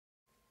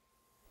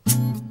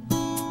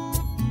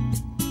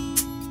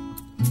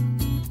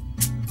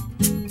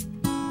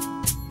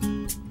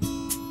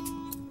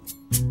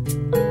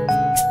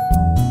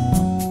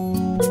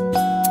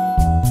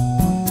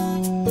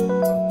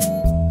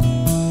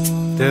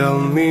Tell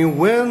me,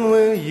 when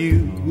will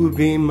you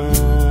be mine?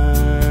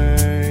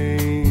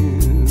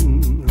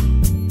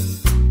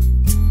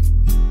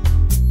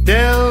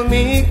 Tell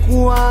me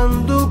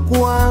cuando,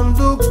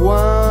 cuando,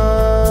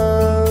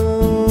 cuando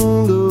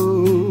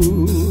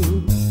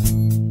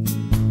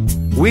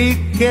we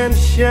can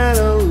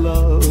share a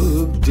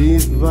love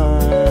divine.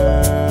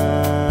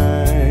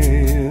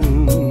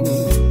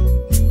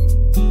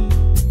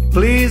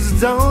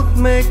 Please don't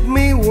make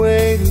me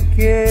wait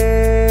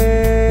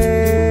again.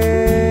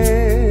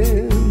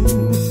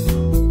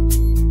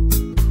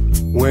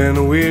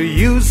 When will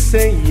you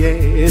say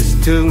yes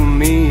to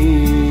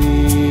me?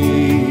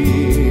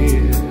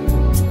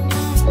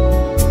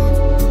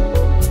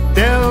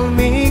 Tell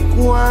me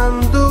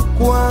cuando,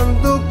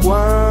 cuando,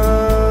 cuando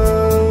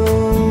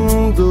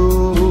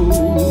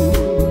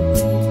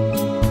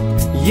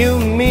you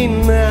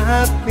mean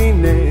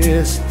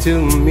happiness to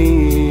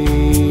me.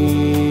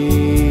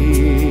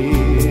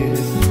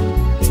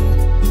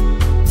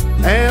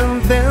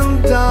 And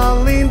then,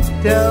 darling,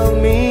 tell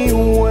me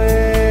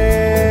when.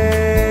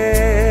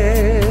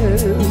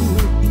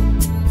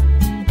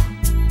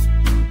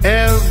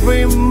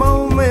 Every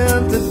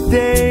moment a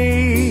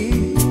day,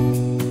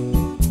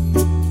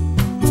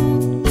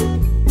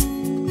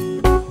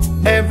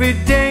 every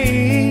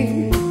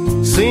day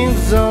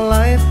seems a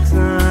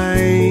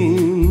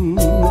lifetime.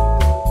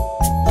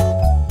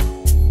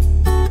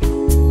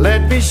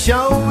 Let me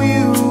show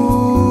you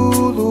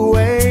the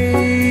way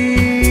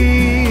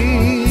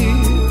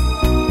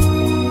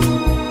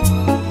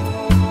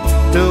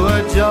to a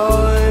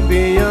joy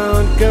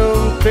beyond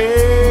compare.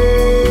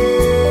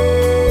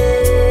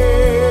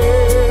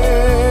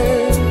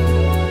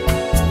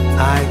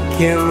 I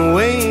can't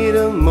wait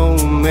a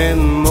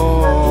moment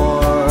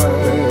more.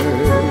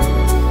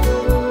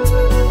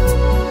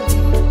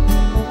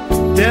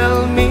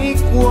 Tell me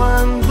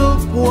cuando,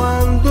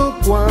 cuando,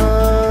 cuando.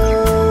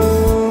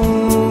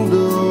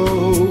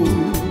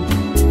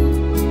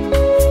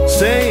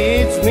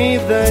 Say it's me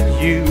that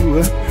you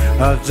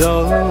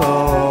adore.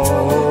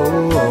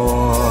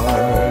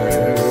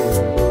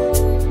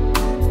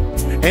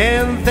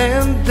 And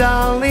then,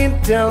 darling,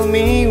 tell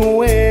me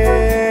when.